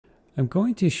I'm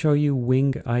going to show you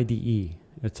Wing IDE.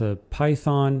 It's a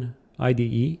Python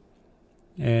IDE,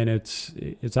 and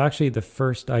it's actually the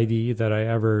first IDE that I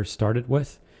ever started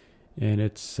with, and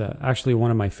it's actually one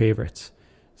of my favorites.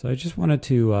 So I just wanted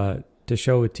to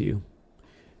show it to you.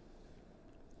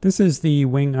 This is the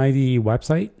Wing IDE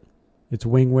website. It's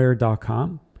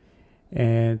wingware.com,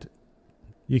 and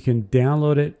you can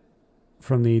download it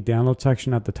from the download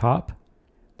section at the top.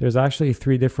 There's actually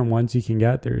 3 different ones you can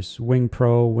get. There's Wing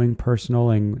Pro, Wing Personal,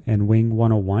 and Wing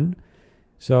 101.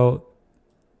 So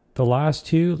the last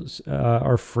 2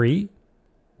 are free,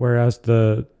 whereas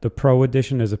the Pro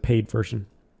edition is a paid version.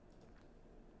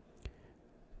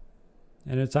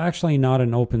 And it's actually not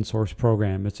an open source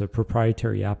program. It's a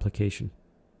proprietary application.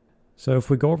 So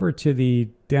if we go over to the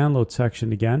download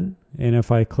section again, and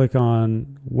if I click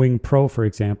on Wing Pro, for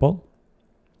example,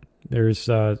 there's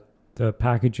the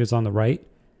packages on the right.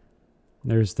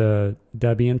 There's the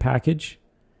Debian package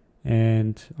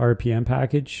and RPM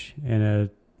package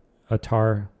and a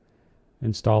tar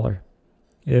installer.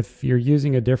 If you're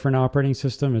using a different operating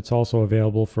system, it's also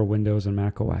available for Windows and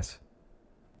Mac OS.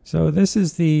 So this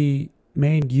is the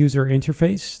main user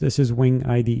interface. This is Wing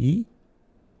IDE.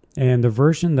 And the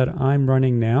version that I'm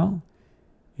running now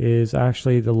is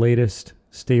actually the latest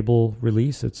stable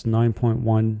release. It's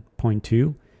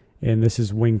 9.1.2, and this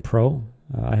is Wing Pro.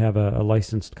 I have a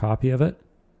licensed copy of it.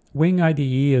 Wing IDE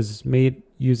is made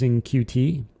using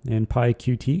Qt and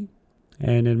PyQt,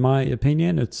 and in my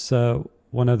opinion, it's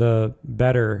one of the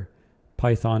better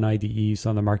Python IDEs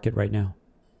on the market right now.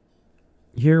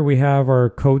 Here we have our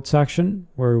code section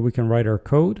where we can write our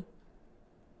code.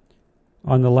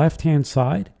 On the left-hand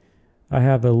side, I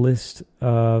have a list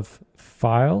of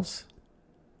files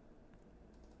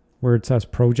where it says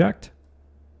project.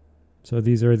 So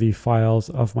these are the files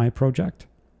of my project.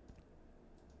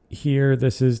 Here,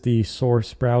 this is the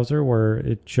source browser where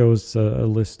it shows a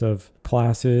list of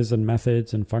classes and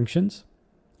methods and functions.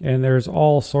 And there's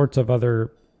all sorts of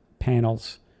other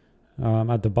panels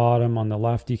at the bottom on the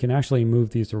left. You can actually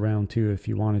move these around too if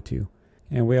you wanted to.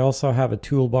 And we also have a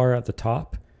toolbar at the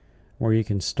top where you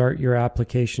can start your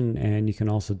application and you can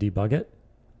also debug it.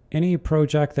 Any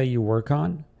project that you work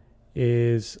on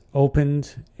is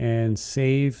opened and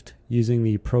saved using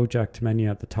the project menu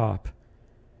at the top.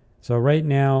 So right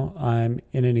now I'm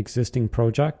in an existing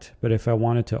project, but if I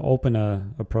wanted to open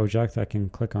a project, I can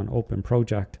click on Open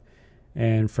Project.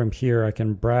 And from here I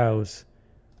can browse.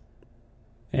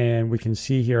 And we can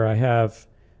see here I have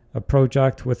a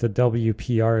project with a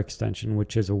WPR extension,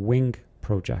 which is a Wing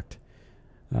project.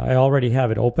 I already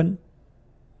have it open,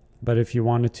 but if you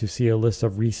wanted to see a list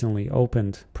of recently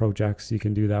opened projects, you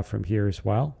can do that from here as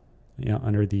well,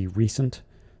 under the Recent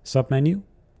submenu.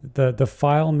 The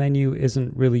File menu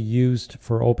isn't really used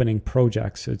for opening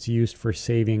projects. It's used for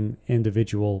saving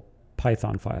individual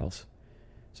Python files.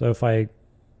 So if I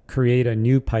create a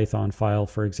new Python file,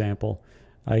 for example,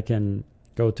 I can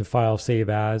go to File, Save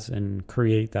As, and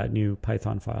create that new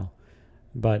Python file.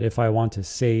 But if I want to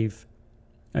save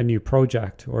a new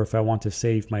project, or if I want to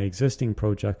save my existing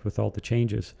project with all the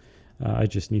changes, I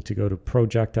just need to go to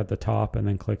Project at the top and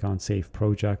then click on Save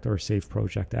Project or Save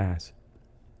Project As.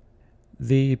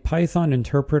 The Python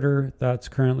interpreter that's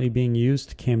currently being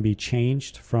used can be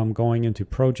changed from going into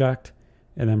Project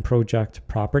and then Project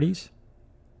Properties.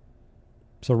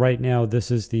 So right now,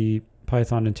 this is the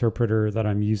Python interpreter that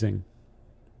I'm using.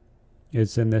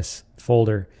 It's in this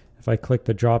folder. If I click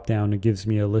the drop down, it gives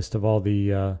me a list of all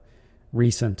the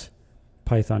recent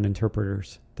Python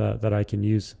interpreters that I can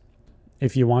use.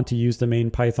 If you want to use the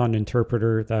main Python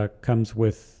interpreter that comes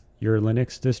with your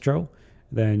Linux distro,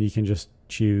 then you can just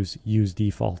choose Use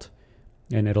Default,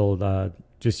 and it'll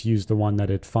just use the one that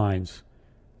it finds.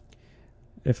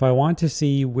 If I want to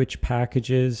see which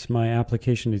packages my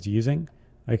application is using,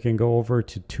 I can go over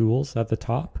to Tools at the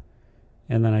top,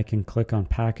 and then I can click on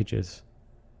Packages.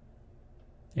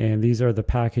 And these are the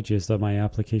packages that my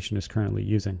application is currently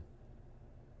using.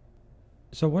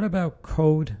 So what about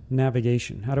code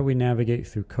navigation? How do we navigate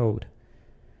through code?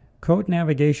 Code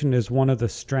navigation is one of the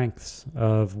strengths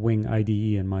of Wing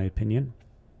IDE, in my opinion.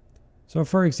 So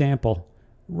for example,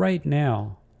 right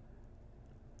now,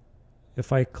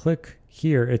 if I click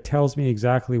here, it tells me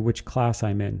exactly which class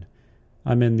I'm in.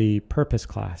 I'm in the purpose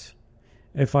class.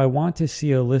 If I want to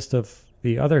see a list of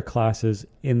the other classes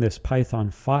in this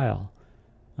Python file,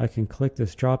 I can click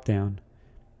this drop down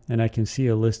and I can see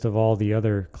a list of all the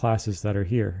other classes that are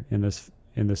here in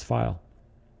this file.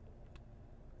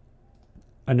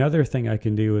 Another thing I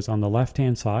can do is on the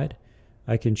left-hand side,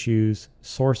 I can choose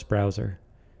Source Browser,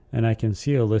 and I can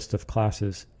see a list of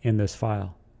classes in this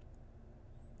file.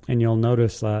 And you'll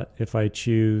notice that if I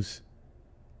choose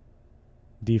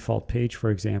default page, for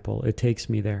example, it takes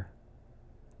me there.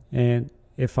 And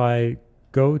if I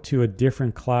go to a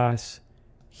different class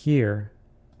here,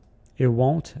 it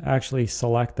won't actually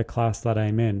select the class that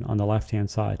I'm in on the left-hand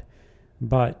side,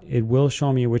 but it will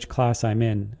show me which class I'm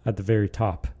in at the very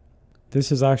top.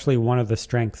 This is actually one of the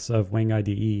strengths of Wing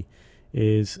IDE,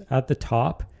 is at the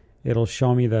top, it'll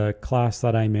show me the class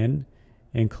that I'm in,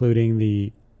 including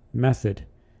the method.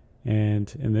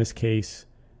 And in this case,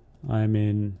 I'm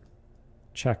in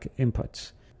check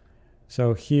inputs.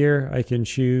 So here I can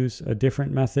choose a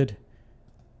different method.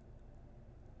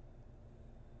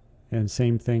 And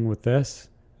same thing with this.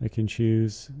 I can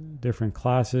choose different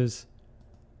classes.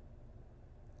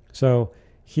 So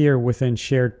here within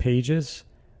shared pages,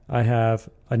 I have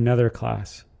another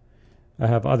class. I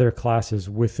have other classes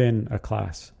within a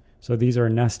class. So these are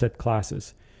nested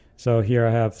classes. So here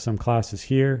I have some classes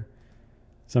here,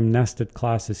 some nested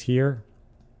classes here,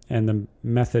 and the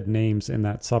method names in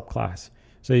that subclass.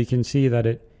 So you can see that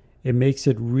it makes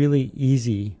it really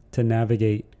easy to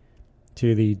navigate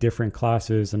to the different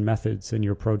classes and methods in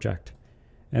your project.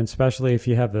 And especially if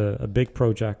you have a big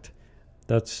project,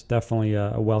 that's definitely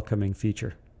a welcoming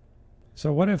feature.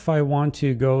 So what if I want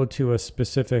to go to a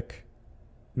specific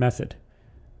method?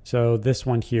 So this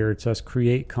one here, it says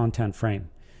create content frame.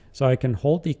 So I can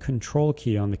hold the control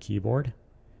key on the keyboard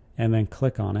and then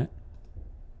click on it,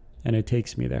 and it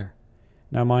takes me there.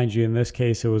 Now mind you, in this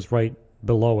case it was right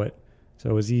below it, so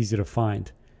it was easy to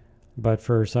find. But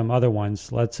for some other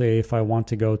ones, let's say if I want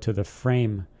to go to the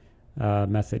frame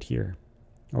method here,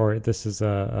 or this is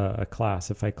a class,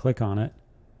 if I click on it,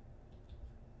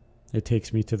 it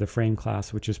takes me to the frame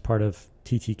class, which is part of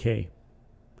TTK.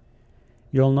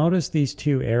 You'll notice these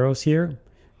two arrows here.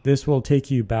 This will take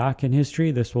you back in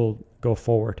history. This will go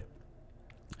forward.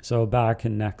 So back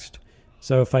and next.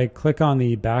 So if I click on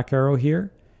the back arrow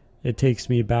here, it takes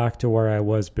me back to where I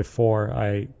was before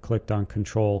I clicked on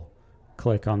control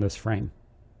click on this frame.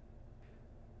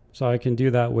 So I can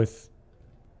do that with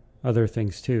other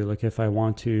things too. Like if I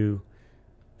want to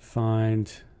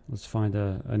find, let's find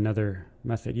another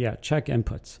method. Yeah, check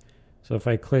inputs. So if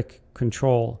I click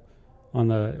control on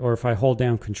the, or if I hold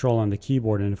down control on the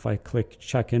keyboard and if I click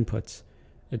check inputs,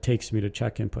 it takes me to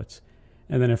check inputs.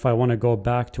 And then if I want to go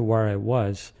back to where I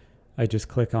was, I just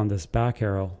click on this back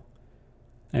arrow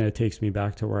and it takes me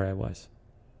back to where I was.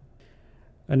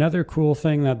 Another cool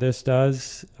thing that this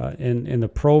does in the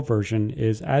Pro version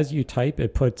is as you type,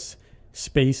 it puts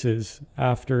spaces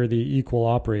after the equal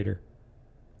operator.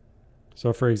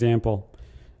 So for example,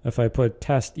 if I put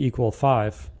test equal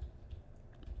 5,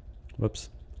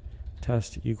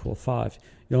 test equal 5,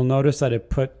 you'll notice that it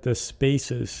put the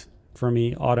spaces for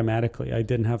me automatically. I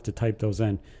didn't have to type those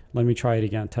in. Let me try it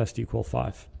again, test equal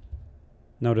 5.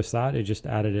 Notice that it just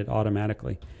added it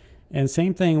automatically. And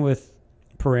same thing with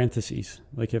parentheses.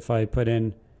 Like if I put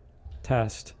in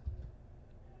test,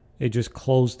 it just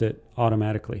closed it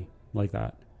automatically like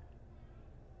that.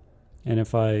 And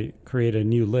if I create a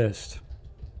new list,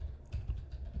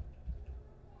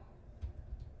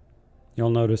 you'll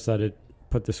notice that it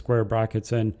put the square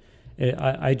brackets in.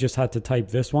 I just had to type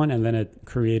this one and then it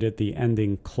created the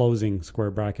ending closing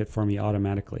square bracket for me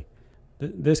automatically.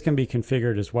 This can be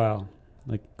configured as well,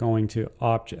 like going to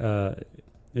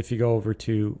if you go over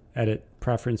to edit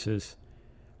preferences,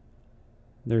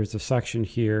 there's a section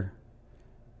here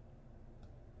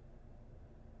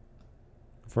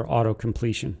for auto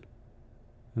completion.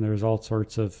 And there's all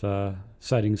sorts of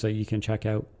settings that you can check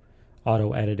out.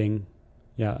 Auto editing.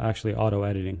 Yeah, actually auto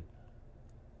editing.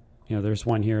 You know, there's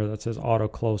one here that says auto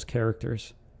close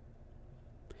characters.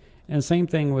 And same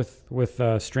thing with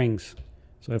strings.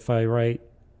 So if I write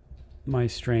my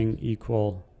string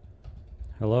equal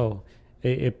hello,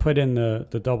 it put in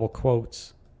the double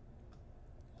quotes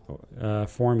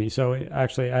for me. So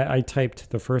actually I typed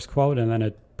the first quote and then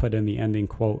it put in the ending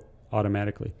quote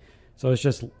automatically. So it's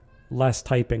just less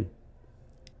typing.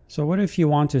 So what if you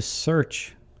want to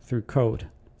search through code?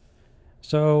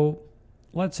 So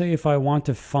let's say if I want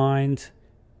to find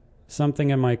something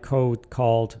in my code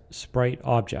called sprite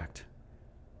object.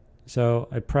 So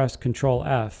I press Control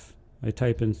F, I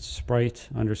type in sprite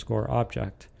underscore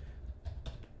object.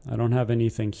 I don't have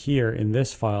anything here in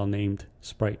this file named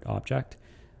sprite object.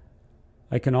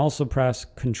 I can also press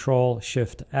Control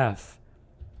Shift F,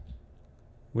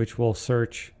 which will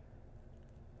search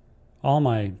all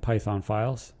my Python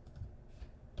files.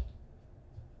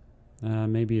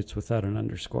 Maybe it's without an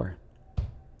underscore.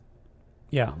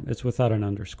 Yeah, it's without an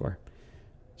underscore.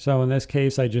 So in this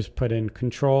case, I just put in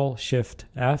Control Shift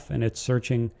F and it's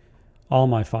searching all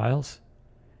my files.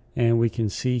 And we can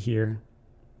see here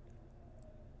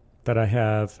that I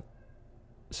have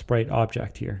sprite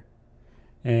object here.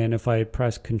 And if I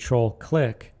press Control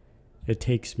click, it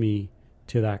takes me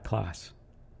to that class.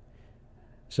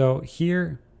 So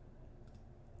here,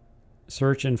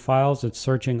 search in files, it's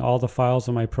searching all the files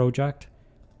in my project,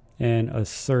 and a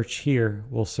search here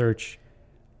will search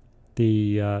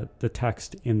the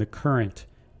text in the current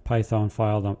Python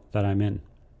file that I'm in.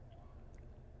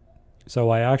 So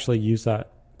I actually use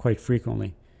that quite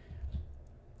frequently.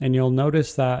 And you'll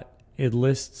notice that it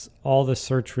lists all the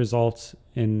search results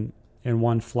in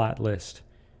one flat list.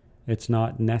 It's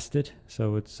not nested,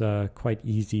 so it's quite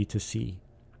easy to see.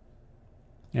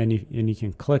 And you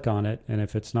can click on it, and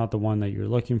if it's not the one that you're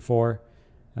looking for,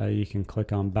 you can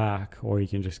click on back, or you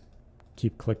can just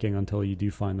keep clicking until you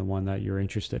do find the one that you're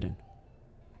interested in.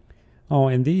 Oh,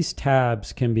 and these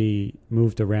tabs can be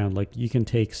moved around. Like you can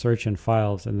take search in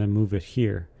files and then move it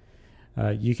here.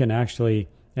 You can actually,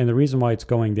 and the reason why it's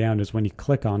going down is when you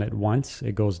click on it once,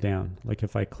 it goes down. Like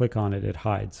if I click on it, it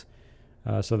hides.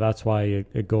 So that's why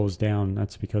it goes down.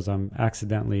 That's because I'm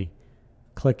accidentally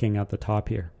clicking at the top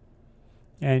here.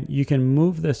 And you can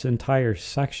move this entire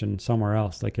section somewhere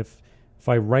else. Like if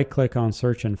I right click on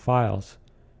search in files,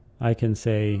 I can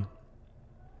say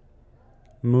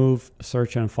move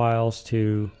search in files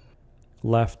to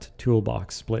left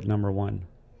toolbox split number 1.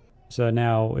 So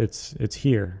now it's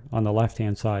here on the left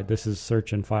hand side. This is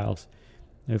search in files.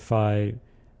 If I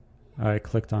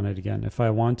clicked on it again, if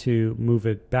I want to move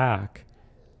it back,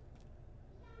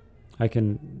 I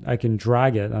can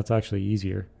drag it. That's actually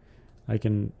easier. I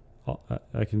can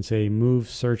say move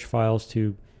search files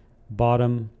to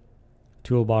bottom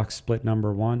toolbox split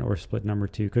number 1 or split number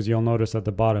 2, because you'll notice at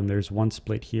the bottom there's one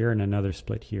split here and another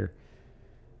split here.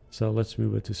 So let's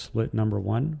move it to split number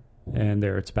 1, and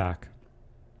there it's back.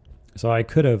 So I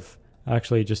could have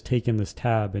actually just taken this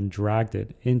tab and dragged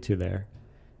it into there,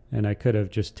 and I could have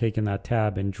just taken that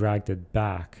tab and dragged it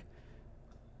back,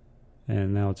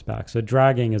 and now it's back. So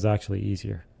dragging is actually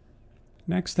easier.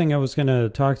 Next thing I was going to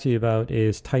talk to you about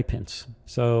is type hints.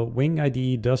 So Wing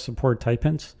IDE does support type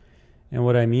hints. And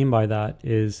what I mean by that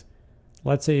is,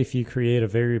 let's say if you create a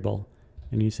variable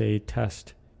and you say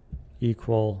test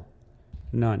equal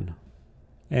none.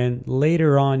 And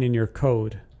later on in your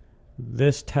code,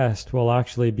 this test will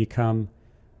actually become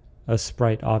a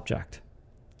sprite object.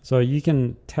 So you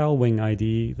can tell Wing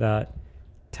IDE that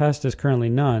test is currently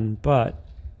none, but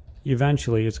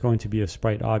eventually it's going to be a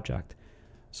sprite object.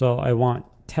 So I want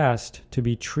test to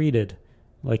be treated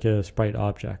like a sprite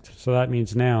object. So that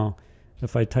means now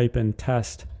if I type in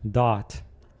test dot,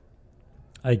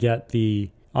 I get the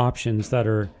options that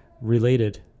are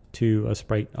related to a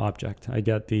sprite object. I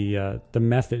get the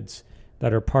methods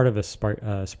that are part of a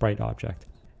sprite object.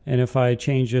 And if I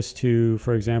change this to,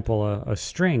 for example, a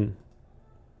string,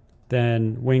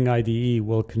 then Wing IDE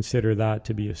will consider that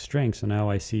to be a string. So now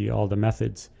I see all the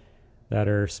methods that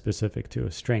are specific to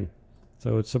a string.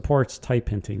 So it supports type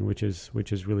hinting, which is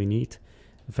really neat.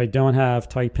 If I don't have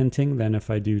type hinting, then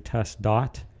if I do test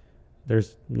dot,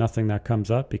 there's nothing that comes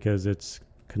up because it's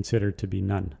considered to be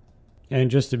none.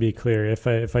 And just to be clear, if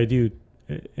I do,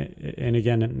 and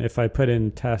again, if I put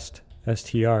in test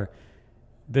str,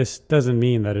 this doesn't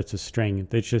mean that it's a string.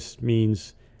 It just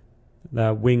means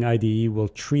that Wing IDE will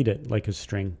treat it like a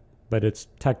string, but it's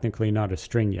technically not a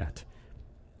string yet.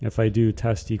 If I do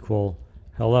test equal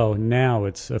hello, now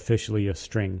it's officially a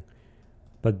string.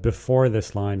 But before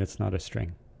this line, it's not a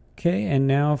string. Okay, and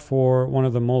now for one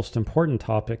of the most important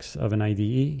topics of an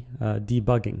IDE,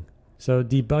 debugging. So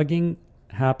debugging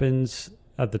happens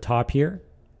at the top here.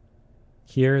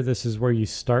 Here, this is where you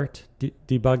start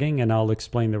debugging, and I'll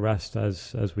explain the rest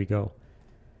as we go.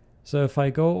 So if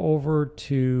I go over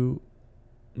to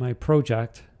my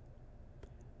project,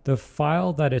 the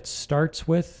file that it starts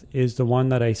with is the one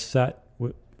that I set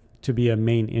to be a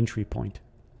main entry point.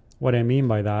 What I mean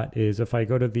by that is if I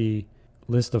go to the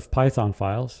list of Python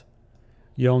files,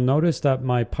 you'll notice that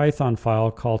my Python file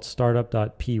called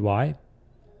startup.py,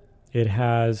 it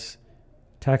has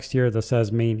text here that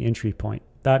says main entry point.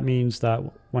 That means that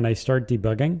when I start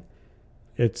debugging,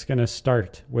 it's going to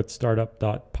start with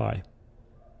startup.py.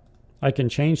 I can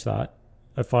change that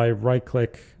if I right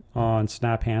click on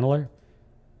snap handler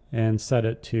and set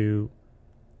it to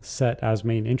set as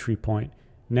main entry point.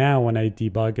 Now when I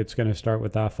debug, it's going to start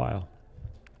with that file.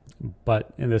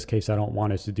 But in this case, I don't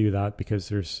want it to do that because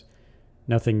there's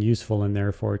nothing useful in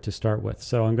there for it to start with.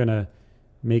 So I'm going to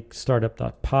make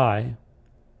startup.py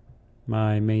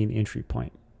my main entry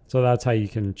point. So that's how you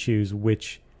can choose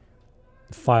which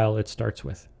file it starts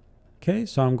with. Okay,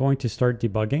 so I'm going to start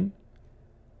debugging.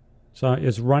 So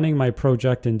it's running my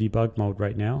project in debug mode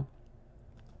right now.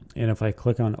 And if I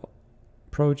click on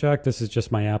project, this is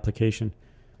just my application.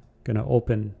 going to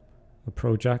open a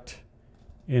project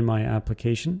in my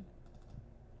application.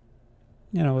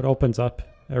 You know, it opens up,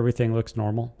 everything looks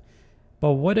normal.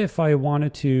 But what if I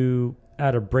wanted to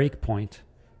add a breakpoint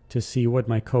to see what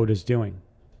my code is doing?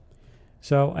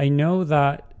 So I know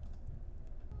that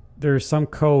there's some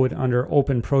code under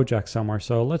open project somewhere.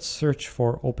 So let's search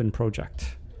for open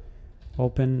project.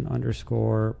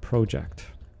 Open_project.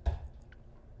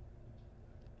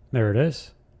 There it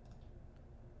is.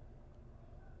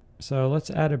 So let's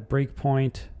add a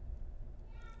breakpoint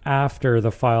after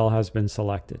the file has been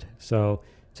selected. So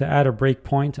to add a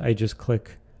breakpoint, I just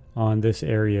click on this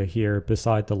area here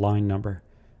beside the line number,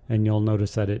 and you'll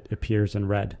notice that it appears in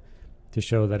red to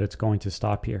show that it's going to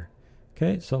stop here.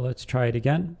 Okay, so let's try it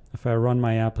again. If I run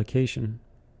my application,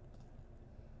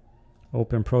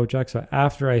 open project, so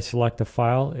after I select a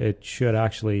file, it should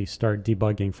actually start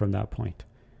debugging from that point.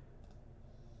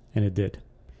 And it did.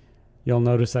 You'll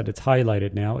notice that it's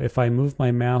highlighted now. If I move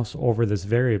my mouse over this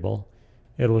variable,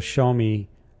 it'll show me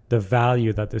the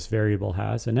value that this variable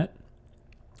has in it,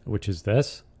 which is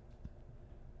this.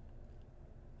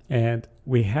 And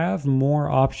we have more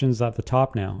options at the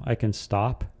top now. I can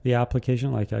stop the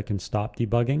application, like I can stop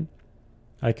debugging.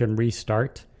 I can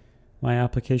restart my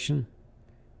application.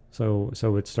 So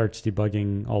it starts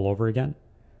debugging all over again.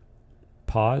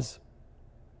 Pause.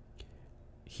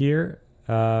 Here,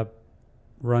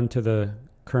 run to the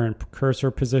current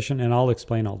cursor position, and I'll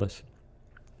explain all this.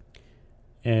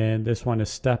 And this one is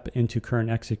step into current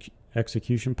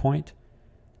execution point.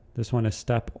 This one is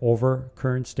step over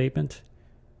current statement.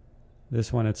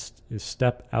 This one is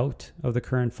step out of the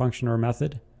current function or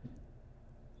method.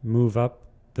 Move up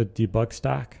the debug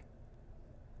stack.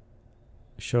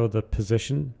 Show the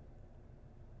position.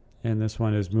 And this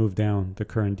one is move down the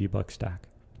current debug stack.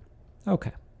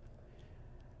 Okay.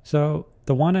 So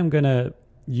the one I'm going to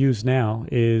use now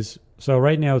is, so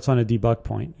right now it's on a debug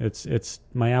point. It's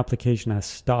my application has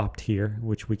stopped here,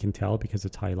 which we can tell because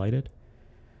it's highlighted.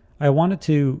 I wanted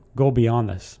to go beyond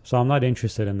this, so I'm not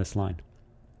interested in this line.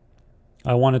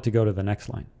 I wanted to go to the next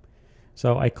line.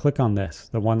 So I click on this,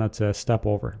 the one that's a step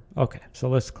over. Okay, so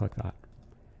let's click that.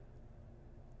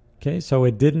 Okay, so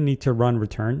it didn't need to run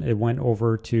return. It went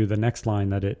over to the next line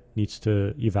that it needs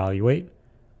to evaluate.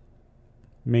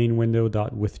 Main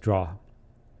window.withdraw.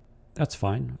 That's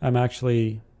fine. I'm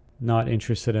actually not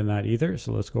interested in that either.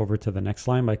 So let's go over to the next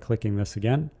line by clicking this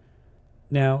again.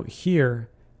 Now here,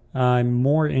 I'm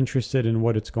more interested in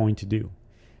what it's going to do.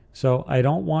 So I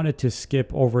don't want it to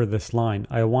skip over this line.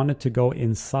 I want it to go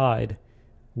inside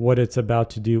what it's about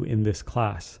to do in this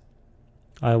class.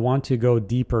 I want to go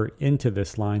deeper into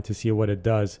this line to see what it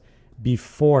does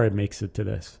before it makes it to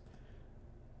this.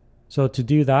 So to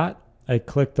do that, I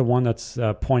click the one that's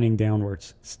pointing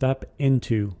downwards, step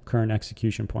into current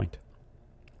execution point.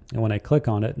 And when I click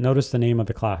on it, notice the name of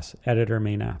the class, editor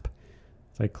main app.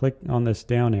 So I click on this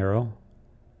down arrow.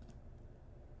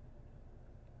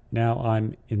 Now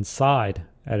I'm inside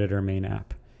editor main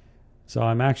app. So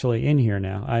I'm actually in here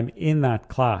now. I'm in that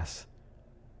class.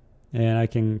 And I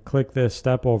can click this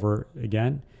step over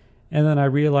again. And then I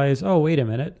realize, oh, wait a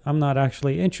minute, I'm not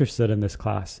actually interested in this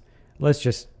class. Let's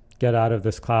just get out of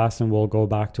this class and we'll go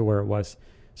back to where it was.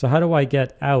 So how do I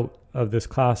get out of this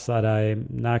class that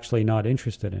I'm actually not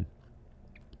interested in?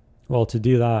 Well, to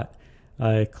do that,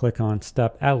 I click on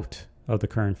step out of the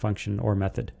current function or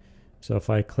method. So if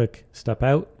I click step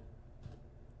out,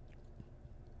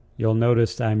 you'll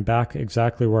notice I'm back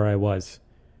exactly where I was.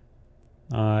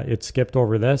 It skipped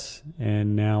over this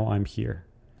and now I'm here.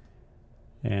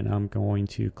 And I'm going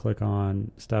to click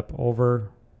on step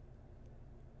over.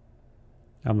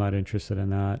 I'm not interested in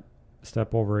that.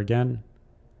 Step over again.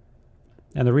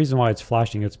 And the reason why it's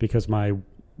flashing, it's because my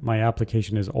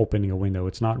application is opening a window.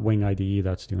 It's not Wing IDE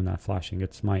that's doing that flashing.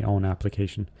 It's my own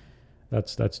application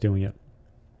that's doing it.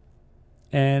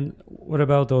 And what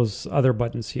about those other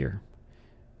buttons here?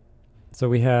 So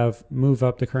we have move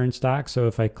up the current stack. So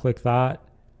if I click that,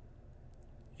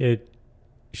 it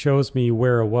shows me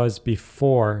where it was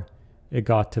before it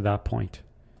got to that point.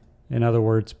 In other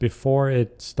words, before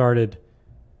it started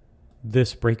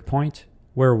this breakpoint,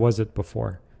 where was it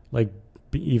before? Like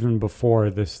even before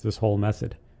this whole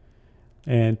method.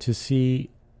 And to see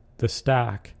the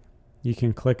stack, you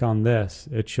can click on this.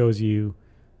 It shows you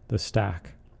the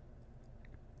stack.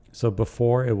 So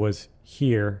before it was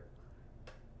here.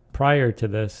 Prior to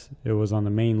this, it was on the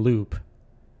main loop.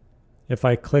 If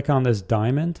I click on this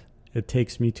diamond, it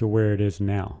takes me to where it is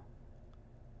now.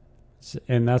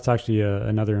 And that's actually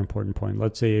another important point.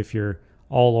 Let's say if you're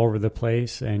all over the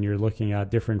place and you're looking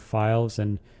at different files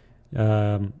and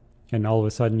all of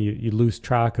a sudden you lose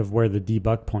track of where the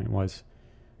debug point was.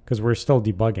 because we're still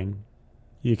debugging,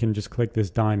 you can just click this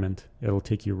diamond. It'll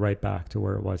take you right back to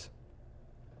where it was.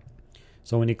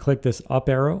 So when you click this up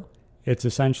arrow, it's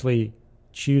essentially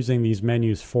choosing these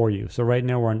menus for you. So right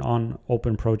now we're on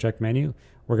open project menu.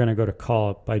 We're going to go to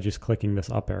call by just clicking this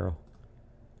up arrow.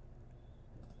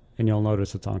 And you'll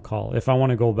notice it's on call. If I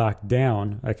want to go back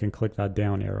down, I can click that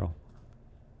down arrow.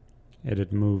 And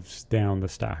it moves down the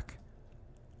stack.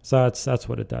 So that's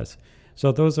what it does.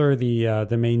 So those are the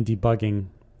main debugging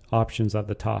options at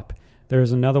the top.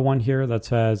 There's another one here that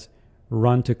says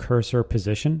run to cursor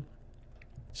position.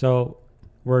 So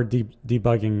we're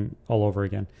debugging all over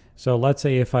again. So let's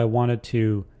say if I wanted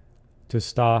to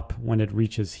stop when it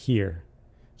reaches here.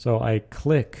 So I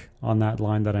click on that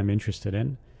line that I'm interested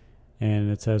in, and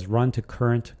it says run to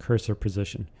current cursor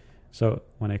position. So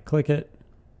when I click it,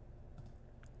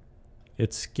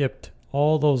 it skipped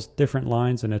all those different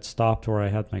lines and it stopped where I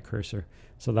had my cursor.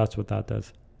 So that's what that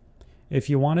does. If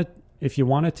you wanted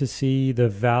to see the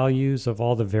values of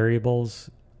all the variables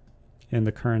in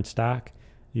the current stack,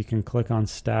 you can click on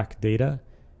stack data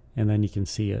and then you can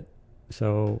see it.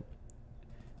 So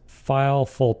file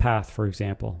full path, for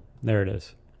example, there it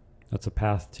is. That's a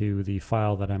path to the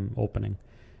file that I'm opening.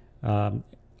 The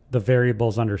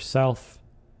variables under self,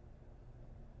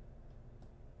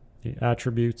 the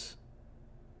attributes,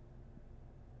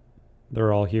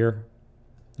 they're all here.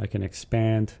 I can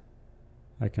expand,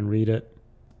 I can read it.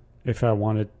 If I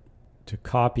wanted to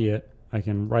copy it, I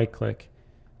can right click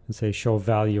and say show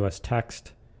value as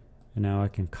text. And now I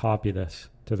can copy this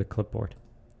to the clipboard.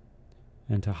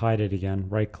 And to hide it again,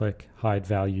 right click, hide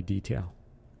value detail.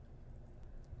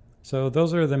 So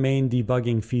those are the main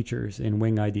debugging features in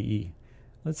Wing IDE.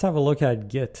 Let's have a look at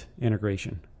Git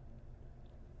integration.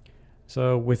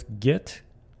 So with Git,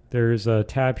 there's a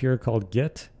tab here called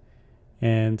Git,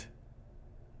 and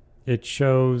it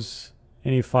shows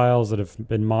any files that have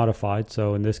been modified.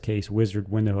 So in this case, wizard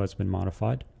window has been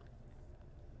modified.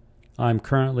 I'm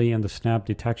currently in the snap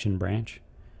detection branch.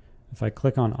 If I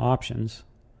click on options,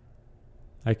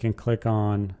 I can click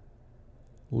on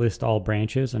list all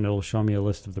branches and it'll show me a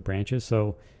list of the branches.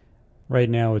 So right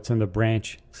now it's in the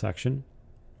branch section.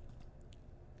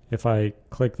 If I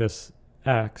click this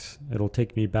X, it'll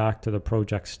take me back to the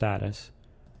project status.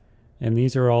 And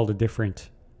these are all the different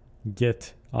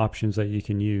Git options that you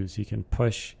can use. You can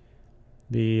push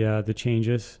the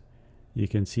changes. You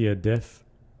can see a diff.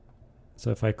 So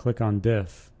if I click on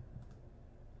diff,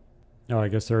 oh, I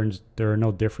guess there are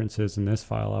no differences in this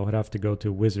file. I would have to go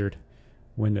to wizard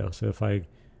window. So if I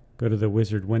go to the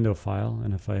wizard window file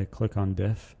and if I click on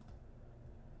diff,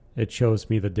 it shows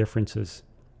me the differences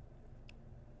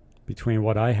between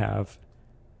what I have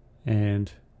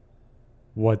and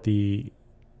what the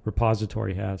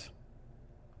repository has.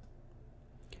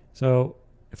 So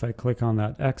if I click on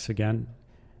that X again,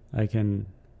 I can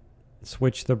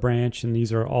switch the branch, and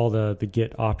these are all the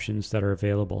Git options that are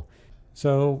available.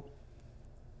 So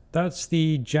that's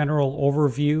the general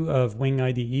overview of Wing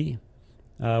IDE.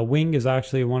 Wing is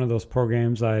actually one of those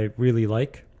programs I really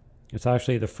like. It's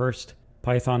actually the first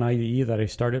Python IDE that I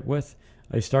started with.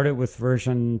 I started with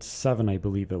version 7, I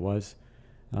believe it was.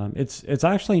 It's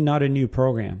actually not a new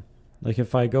program. Like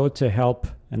if I go to help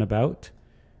and about,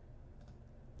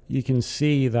 you can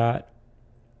see that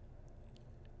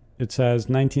it says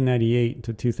 1998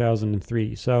 to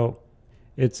 2003. So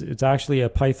it's actually a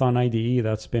Python IDE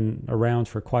that's been around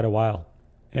for quite a while.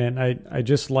 And I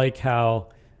just like how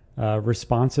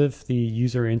responsive the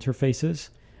user interface is.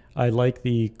 I like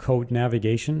the code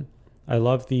navigation. I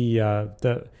love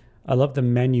I love the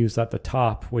menus at the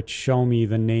top, which show me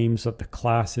the names of the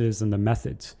classes and the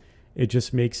methods. It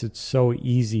just makes it so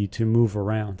easy to move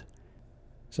around.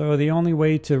 So the only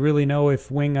way to really know if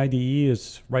Wing IDE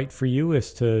is right for you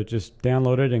is to just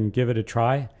download it and give it a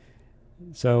try.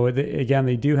 So again,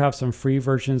 they do have some free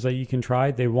versions that you can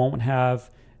try. They won't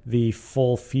have the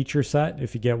full feature set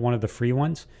if you get one of the free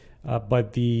ones,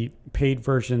 but the paid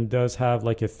version does have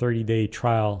like a 30-day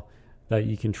trial that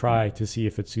you can try to see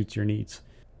if it suits your needs.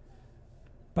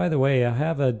 By the way, I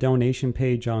have a donation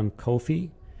page on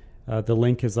Ko-fi. The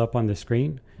link is up on the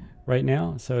screen right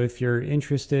now. So if you're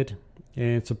interested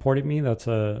in supporting me, that's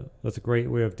a great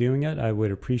way of doing it. I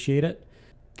would appreciate it.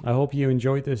 I hope you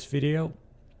enjoyed this video.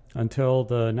 Until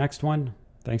the next one,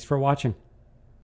 thanks for watching.